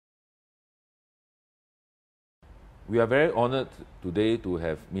We are very honored today to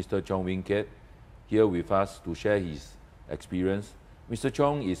have Mr. Chong Wing Kiat here with us to share his experience. Mr.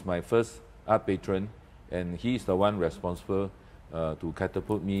 Chong is my first art patron, and he is the one responsible to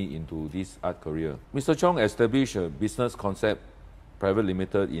catapult me into this art career. Mr. Chong established a business concept Private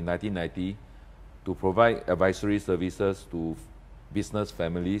Limited in 1990 to provide advisory services to business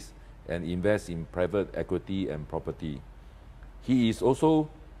families and invest in private equity and property. He is also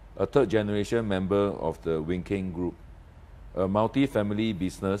a third-generation member of the Wing Kiat Group, a multi-family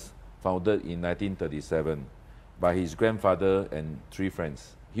business founded in 1937 by his grandfather and 3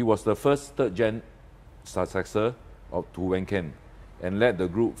 friends. He was the first third-gen successor to Wing Kiat and led the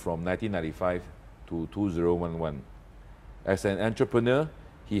group from 1995 to 2011. As an entrepreneur,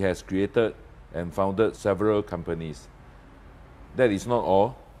 he has created and founded several companies. That is not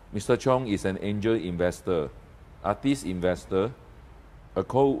all. Mr. Chong is an angel investor, artist investor, a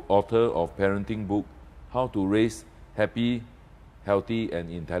co-author of parenting book, How to Raise Happy, Healthy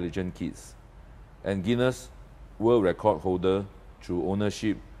and Intelligent Kids, and Guinness World Record holder through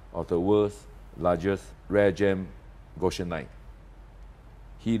ownership of the world's largest rare gem Goshenite.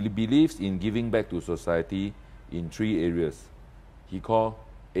 He believes in giving back to society in 3 areas. He called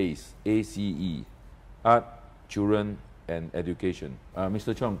ACE, A-C-E, art, children, and education.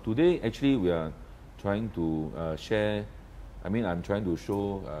 Mr. Chong, today actually we are trying to share, I'm trying to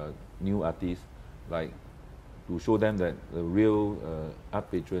show new artists, like to show them that the real art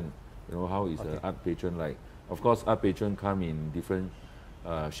patron, how is an art patron like. Of course, art patron come in different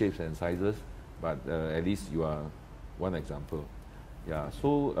shapes and sizes, but at least you are one example. Yeah,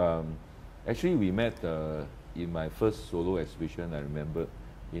 so actually we met in my first solo exhibition, I remember,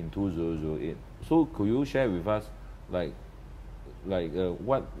 in 2008. So could you share with us,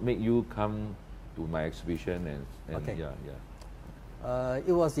 what made you come to my exhibition and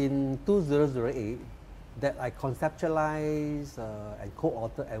It was in 2008 that I conceptualized and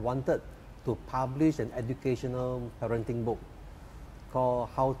co-authored and wanted to publish an educational parenting book called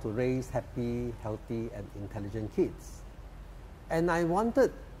How to Raise Happy, Healthy and Intelligent Kids. And I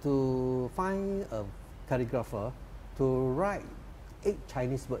wanted to find a calligrapher to write 8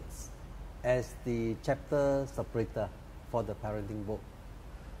 Chinese words as the chapter separator for the parenting book.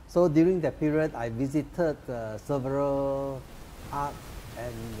 So during that period, I visited several art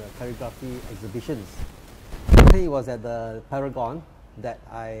and calligraphy exhibitions. It was at the Paragon that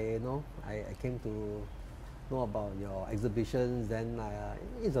I came to know about your exhibitions. Then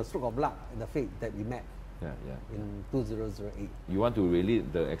it's a stroke of luck and the fate that we met in 2008. You want to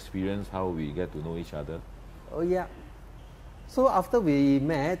relate the experience, how we get to know each other? Oh yeah. So after we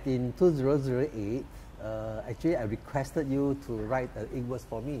met in 2008, actually I requested you to write 8 words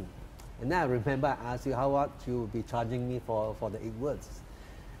for me. And then I remember I asked you how much you would be charging me for the 8 words.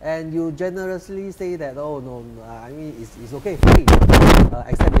 And you generously say that, oh no, it's okay, free,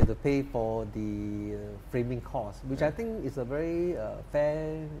 except you have to pay for the framing cost, which I think is a very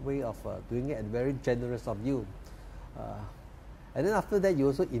fair way of doing it and very generous of you. And then after that, you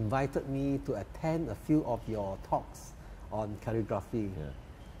also invited me to attend a few of your talks on calligraphy.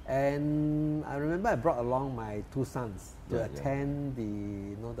 And I remember I brought along my 2 sons to attend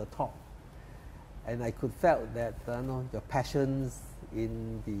the talk. And I could felt that your passions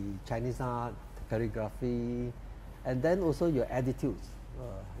in the Chinese art, calligraphy, and then also your attitudes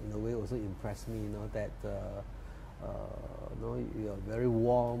in a way also impressed me. That you are very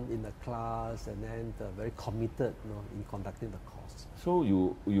warm in the class and then very committed in conducting the course. So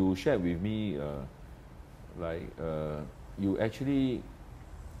you shared with me you actually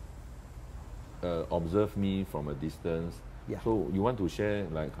observe me from a distance. So you want to share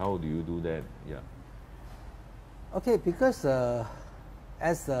how do you do that? Okay, because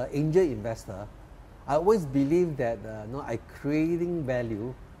as an angel investor, I always believe that I creating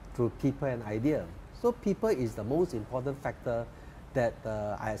value through people and idea. So people is the most important factor that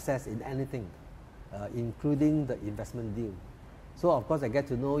I assess in anything, including the investment deal. So of course I get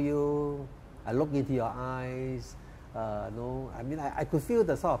to know you, I look into your eyes, I could feel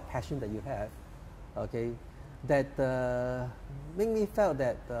the sort of passion that you have, okay, that make me felt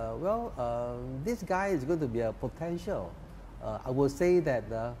that, this guy is going to be a potential. I would say that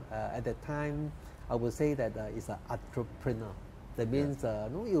at that time, I would say that it's an entrepreneur. That means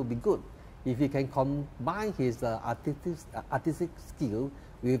it will be good if he can combine his artistic skill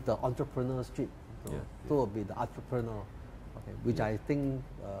with the entrepreneurial street. So it will be the entrepreneur, which I think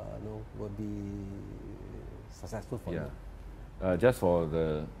will be successful for you. Just for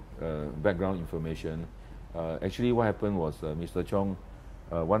the background information, actually what happened was Mr. Chong,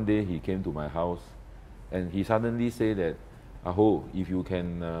 one day he came to my house and he suddenly said that, Aho, if you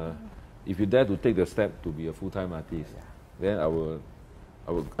can if you dare to take the step to be a full-time artist, then I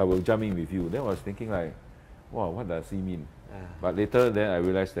will jump in with you. Then I was thinking like, wow, what does he mean? But later then I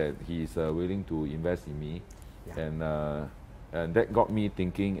realized that he is willing to invest in me, and that got me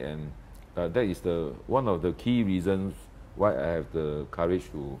thinking, and that is one of the key reasons why I have the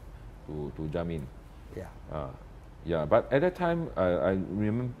courage to jump in. Yeah. But at that time,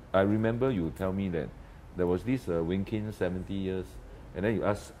 I remember you tell me that there was this Winkin 70 years, and then you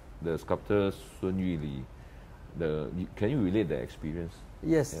asked the sculptor Sun Yuli, can you relate the experience?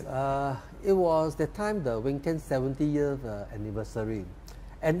 Yes, it was the time the Winkin 70-year anniversary,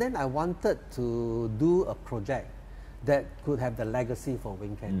 and then I wanted to do a project that could have the legacy for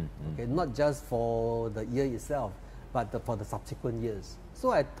Winkin. Okay, not just for the year itself, but for the subsequent years.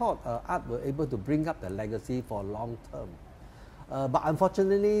 So I thought art were able to bring up the legacy for long term. But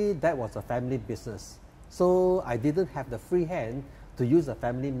unfortunately, that was a family business. So I didn't have the free hand to use the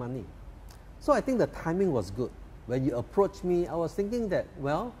family money. So I think the timing was good. When you approached me, I was thinking that,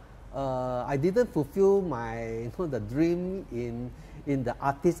 well, I didn't fulfill my the dream in the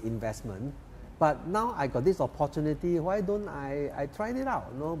artist investment, but now I got this opportunity. Why don't I tried it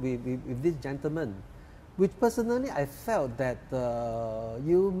out with this gentleman, which personally I felt that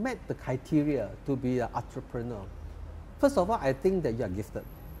you met the criteria to be an entrepreneur. First of all, I think that you are gifted,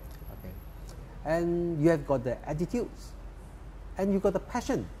 okay, and you have got the attitudes, and you got the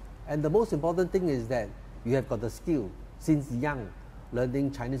passion, and the most important thing is that you have got the skill since young,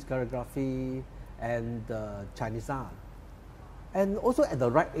 learning Chinese calligraphy and Chinese art, and also at the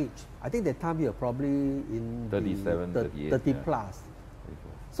right age. I think that time you're probably in 37, 30 plus.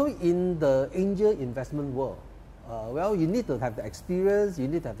 So in the angel investment world, well, you need to have the experience, you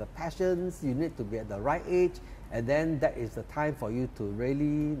need to have the passions, you need to be at the right age, and then that is the time for you to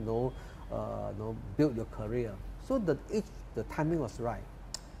really build your career. So the timing was right.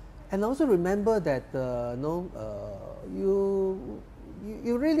 And I also remember that you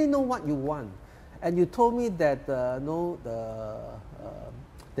really know what you want, and you told me that that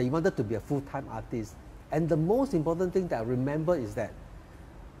you wanted to be a full-time artist. And the most important thing that I remember is that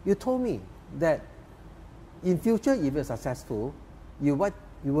you told me that in future, if you're successful, you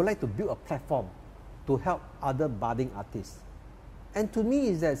would like to build a platform to help other budding artists. And to me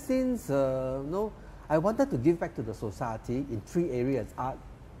is that since I wanted to give back to the society in 3 areas: art,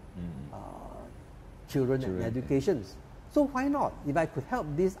 children and education. So why not? If I could help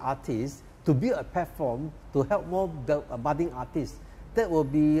these artists to build a platform to help more budding artists, that will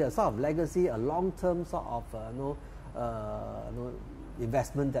be a sort of legacy, a long-term sort of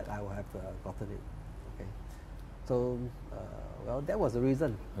investment that I will have gotten it. Okay. So well, that was the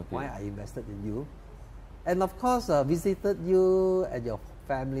reason why I invested in you, and of course visited you and your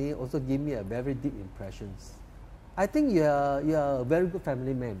family also give me a very deep impressions. I think you are a very good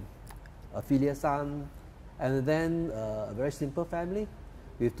family man, a filial son, and then a very simple family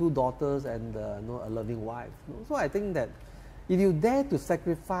with 2 daughters and a loving wife. So I think that if you dare to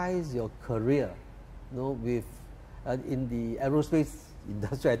sacrifice your career, with in the aerospace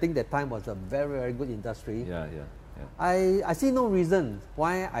industry, I think that time was a very, very good industry. I see no reason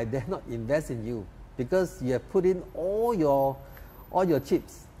why I dare not invest in you, because you have put in all your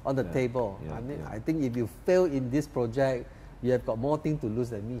chips on the table. I think if you fail in this project, you have got more things to lose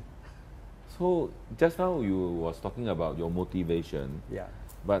than me. So just now you was talking about your motivation.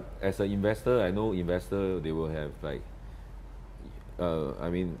 But as an investor, I know investor, they will have like, I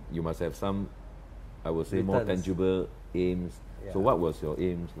mean, you must have some, I would say, returns, more tangible aims. So what was your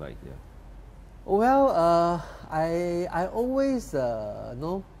aims like? Well, I always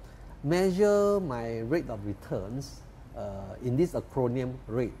measure my rate of returns in this acronym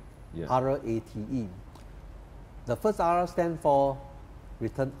RATE, R-A-T-E. The first R stands for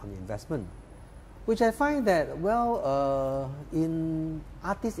return on investment, which I find that, well, in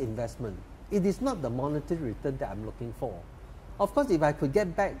artist investment, it is not the monetary return that I'm looking for. Of course, if I could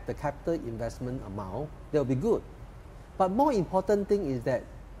get back the capital investment amount, that would be good. But more important thing is that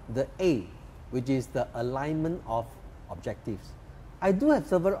the A, which is the alignment of objectives. I do have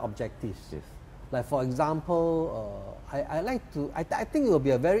several objectives. Like for example, I think it will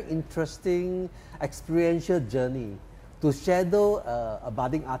be a very interesting experiential journey to shadow a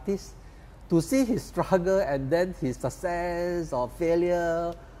budding artist, to see his struggle and then his success or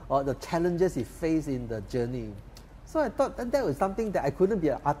failure or the challenges he faced in the journey. So I thought that was something that I couldn't be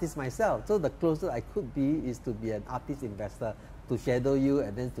an artist myself. So the closest I could be is to be an artist investor, to shadow you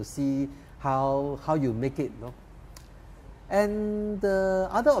and then to see how you make it. And the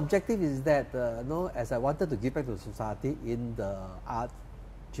other objective is that, as I wanted to give back to society in the art,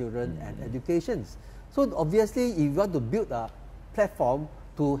 children and education. So obviously, if you want to build a platform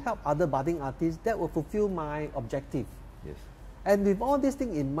to help other budding artists, that will fulfill my objective. Yes. And with all these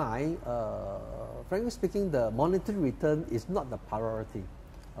things in mind, frankly speaking, the monetary return is not the priority.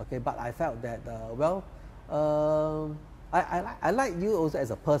 Okay, but I felt that, I like you also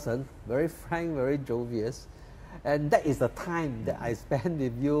as a person, very frank, very jovial, and that is the time that I spend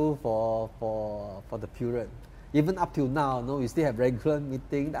with you for the period. Even up till now, we still have regular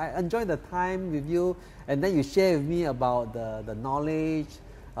meetings. I enjoy the time with you, and then you share with me about the knowledge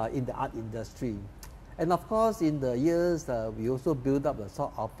in the art industry. And of course, in the years, we also build up a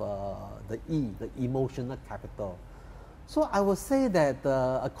sort of the emotional capital. So I would say that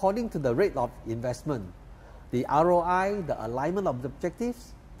according to the rate of investment, the ROI, the alignment of the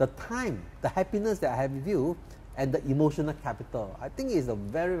objectives, the time, the happiness that I have with you, and the emotional capital, I think is a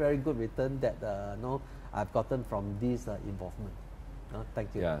very, very good return that I've gotten from this involvement.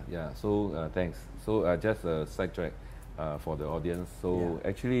 Thank you. Yeah. So thanks. So just a sidetrack for the audience. So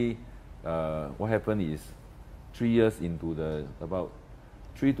actually, what happened is 3 years into about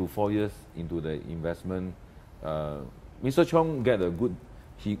 3 to 4 years into the investment, Mr. Chong get a good,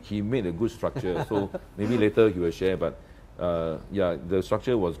 he made a good structure. So maybe later he will share, but the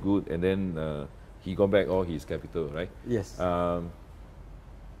structure was good, and then he got back all his capital, right? Yes.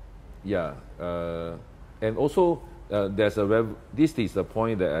 And also this is the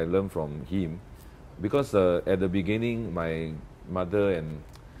point that I learned from him, because at the beginning, my mother and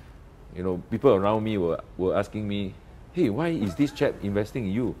people around me were asking me, hey, why is this chap investing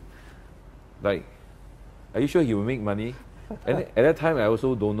in you? Like, are you sure he will make money? And at that time, I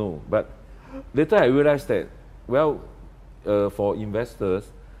also don't know. But later I realized that, for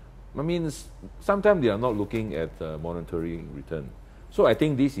investors, I mean, sometimes they are not looking at monetary return. So I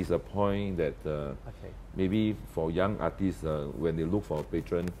think this is a point that maybe for young artists, when they look for a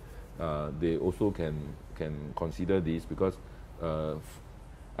patron, they also can consider this, because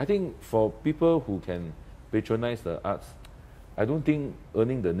I think for people who can patronize the arts, I don't think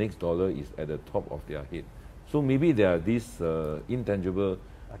earning the next dollar is at the top of their head. So maybe there are these intangible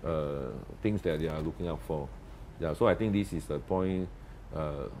things that they are looking out for. Yeah, so I think this is a point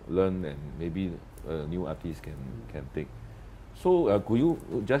learn, and maybe new artists can take. So could you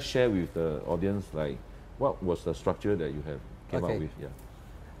just share with the audience, like, what was the structure that you have came up with? Yeah.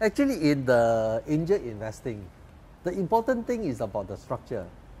 Actually, in the angel investing, the important thing is about the structure.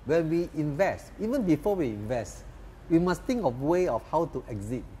 When we invest, even before we invest, we must think of way of how to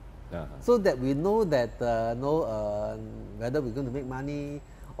exit, so that we know that whether we're going to make money,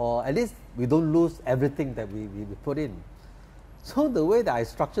 or at least we don't lose everything that we put in. So the way that I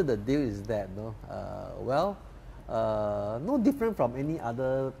structured the deal is that no different from any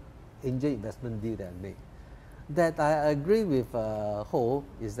other angel investment deal that I made. That I agree with Ho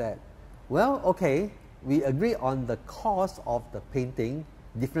is that, we agree on the cost of the painting,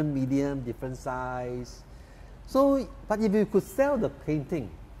 different medium, different size. So, but if you could sell the painting,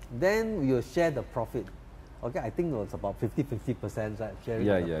 then we will share the profit. Okay, I think it was about 50-50%, right, sharing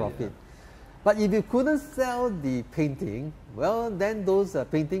the profit. But if you couldn't sell the painting, then those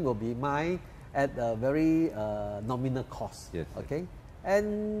painting will be mine at a very nominal cost. Yes. Okay,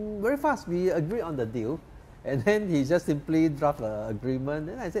 and very fast we agree on the deal, and then he just simply draft the agreement.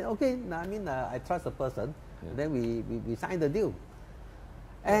 And I said, okay, I trust the person. And then we signed the deal.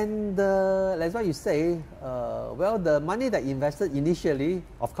 And that's why you say, the money that invested initially,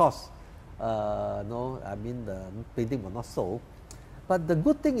 of course, the painting was not sold. But the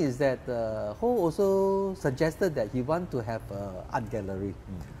good thing is that Ho also suggested that he want to have an art gallery,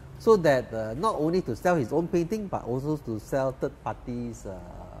 so that not only to sell his own painting, but also to sell third parties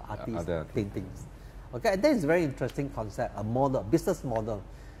artists' paintings. Okay, and that is a very interesting concept, a model, business model,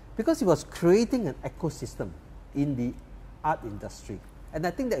 because he was creating an ecosystem in the art industry. And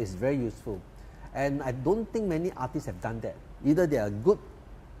I think that is very useful. And I don't think many artists have done that. Either they are good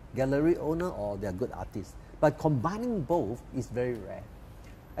gallery owner or they are good artists. But combining both is very rare.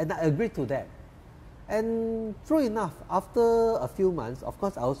 And I agree to that. And true enough, after a few months, of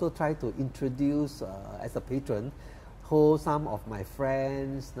course, I also try to introduce as a patron, some of my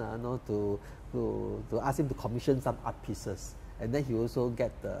friends, to ask him to commission some art pieces. And then he also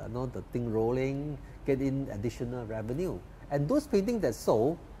get the thing rolling, get in additional revenue. And those paintings that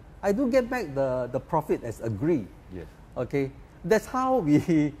sold, I do get back the profit as agreed. Yes. Okay, that's how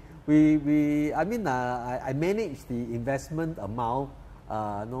I manage the investment amount,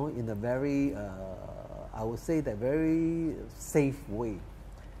 in a very, I would say that very safe way.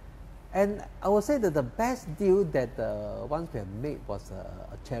 And I would say that the best deal that once we have made was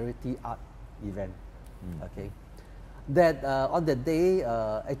a charity art event. Okay, that on that day,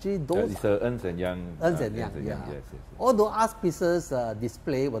 actually those it's Ernst and Young. Ernst and Young, yeah. Yes. All those art pieces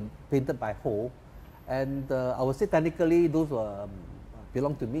display were painted by Ho, and I would say technically those were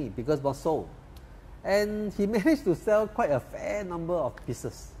belong to me because was sold. And he managed to sell quite a fair number of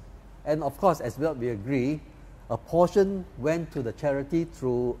pieces. And of course, as well we agree, a portion went to the charity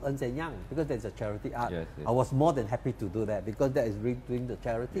through Ernst and Young because there's a charity art. Yes. I was more than happy to do that because that is doing the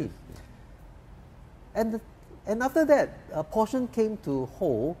charity. Yes. And after that, a portion came to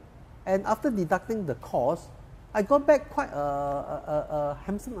Ho, and after deducting the cost, I got back quite a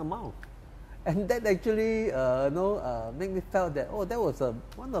handsome amount. And that actually made me felt that, that was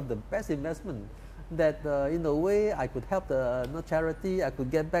one of the best investments. That in a way I could help the charity, I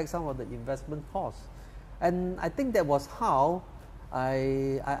could get back some of the investment costs. And I think that was how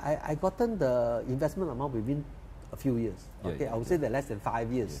I gotten the investment amount within a few years. I would say that less than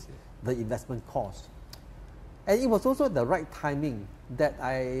 5 years, the investment cost. And it was also the right timing that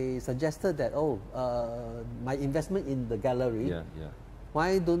I suggested that, my investment in the gallery,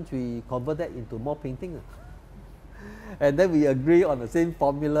 why don't we convert that into more painting? And then we agree on the same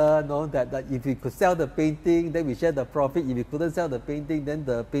formula, that if we could sell the painting, then we share the profit. If we couldn't sell the painting, then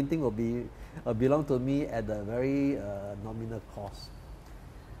the painting will be belong to me at a very nominal cost.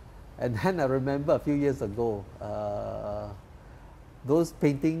 And then I remember a few years ago, those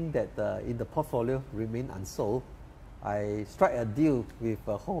paintings that in the portfolio remain unsold, I struck a deal with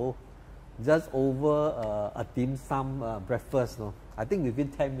Ho just over a dim sum breakfast. I think within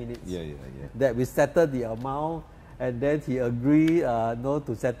 10 minutes that we settled the amount. And then he agreed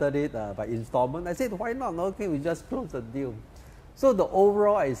to settle it by installment. I said, why not? Okay, we just close the deal. So the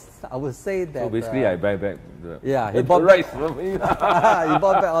overall is, I would say that... So basically I buy back the he bought rights from me. He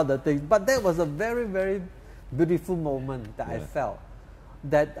bought back all the things. But that was a very, very beautiful moment that I felt.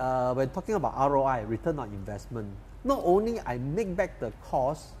 That when talking about ROI, return on investment, not only I make back the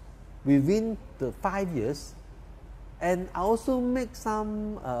cost within the 5 years, and I also make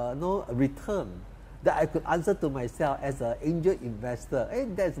some return that I could answer to myself as an angel investor. Hey,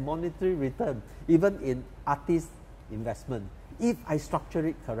 there's monetary return, even in artist investment, if I structure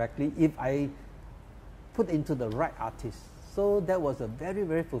it correctly, if I put into the right artist. So that was a very,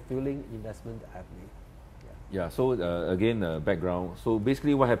 very fulfilling investment that I've made. So again, background. So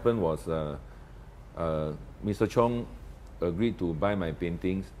basically what happened was Mr. Chong agreed to buy my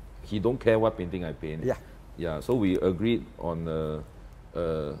paintings. He don't care what painting I paint. So we agreed on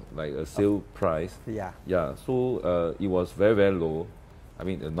like a sale price. So it was very, very low. I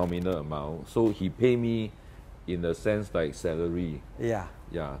mean, a nominal amount. So he paid me in a sense like salary.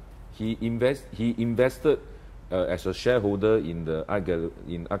 He invested as a shareholder in the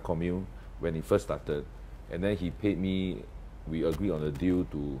ArtCommune when it first started, and then he paid me. We agreed on a deal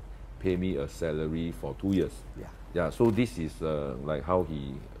to pay me a salary for 2 years. So this is like how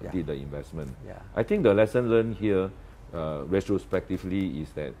he did the investment. I think the lesson learned here, retrospectively,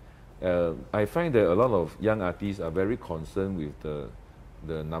 is that I find that a lot of young artists are very concerned with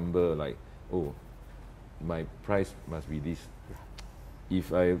the number, like, oh, my price must be this.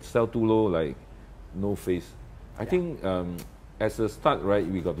 If I sell too low, like, no face. I think as a start, right,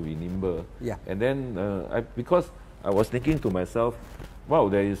 we got to be nimble. And then because I was thinking to myself, wow,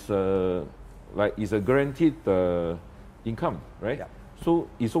 there is like, it's a guaranteed income, right? So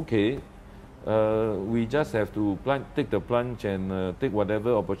it's okay. We just have to take the plunge and take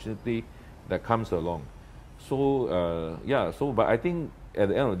whatever opportunity that comes along. So but I think at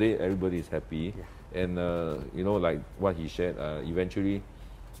the end of the day, everybody is happy. And like what he shared, eventually,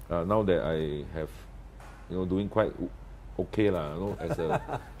 now that I have, doing quite okay lah,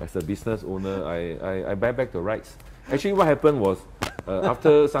 as a business owner, I buy back the rights. Actually, what happened was,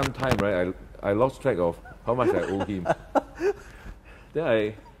 after some time, right, I lost track of how much I owe him.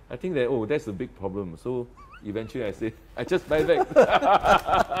 Then I think that, that's a big problem. So eventually I say, I just buy back.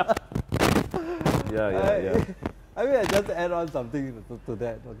 I mean, I just add on something to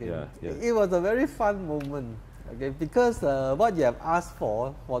that. It was a very fun moment. Because what you have asked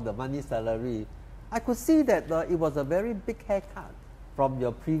for the money salary, I could see that it was a very big haircut from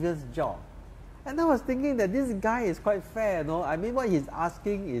your previous job. And I was thinking that this guy is quite fair, I mean, what he's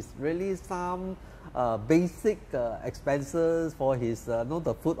asking is really some basic expenses for his,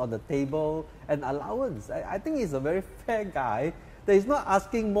 the food on the table and allowance. I think he's a very fair guy. That he's not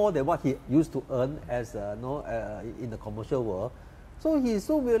asking more than what he used to earn as in the commercial world. So he's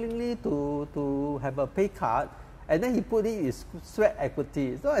so willingly to have a pay cut, and then he put it in his sweat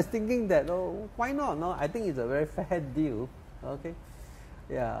equity. So I was thinking that, why not? I think it's a very fair deal.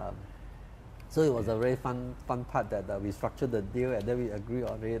 So it was a very fun part that we structured the deal and then we agreed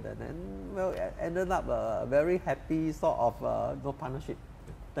on it, and then well, it ended up a very happy sort of partnership.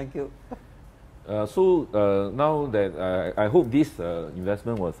 Thank you. Now that I hope this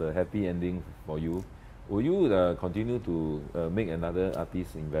investment was a happy ending for you, will you continue to make another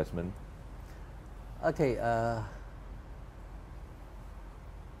artist investment? Okay.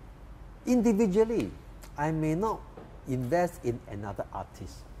 Individually, I may not invest in another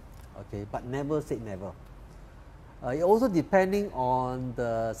artist, okay, but never say never. It also depending on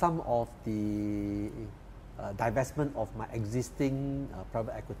some of the divestment of my existing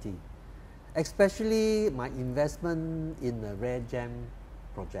private equity, especially my investment in the Rare Gem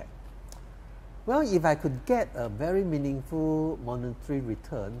project. Well, if I could get a very meaningful monetary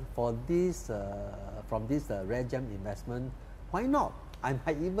return for this from this Rare Gem investment, why not? I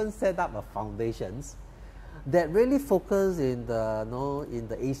might even set up a foundations that really focus in the in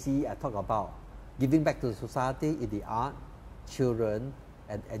the ACE I talk about, giving back to the society in the art, children,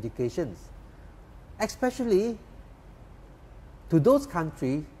 and education, especially to those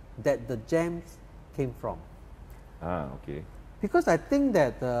countries that the gems came from. Okay. Because I think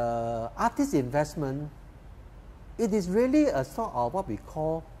that artist investment, it is really a sort of what we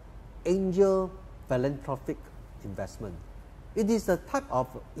call angel philanthropic investment. It is a type of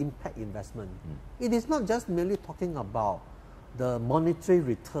impact investment. It is not just merely talking about the monetary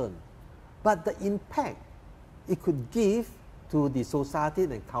return, but the impact it could give to the society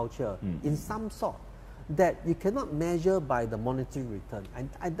and culture in some sort that you cannot measure by the monetary return. And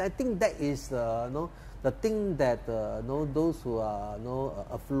I think that is the thing that those who are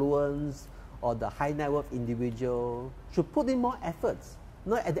affluent or the high net worth individual should put in more efforts.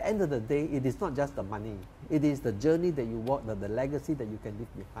 At the end of the day, it is not just the money. It is the journey that you walk, the legacy that you can leave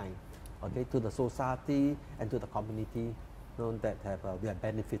behind, okay, to the society and to the community that we have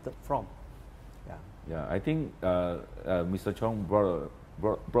benefited from. Yeah. Yeah, I think Mr. Chong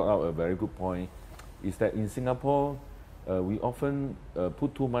brought out a very good point. Is that in Singapore, we often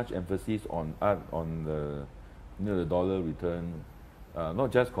put too much emphasis on art, on the dollar return.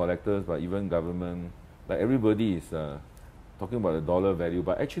 Not just collectors, but even government. Like everybody is talking about the dollar value,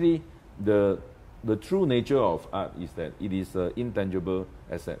 but actually the true nature of art is that it is an intangible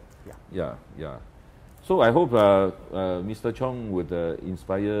asset. Yeah. So I hope Mr. Chong would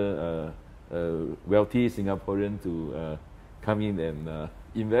inspire wealthy Singaporean to come in and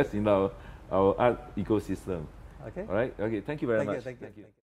invest in our art ecosystem. Okay. All right. Okay. Thank you very much. Thank you.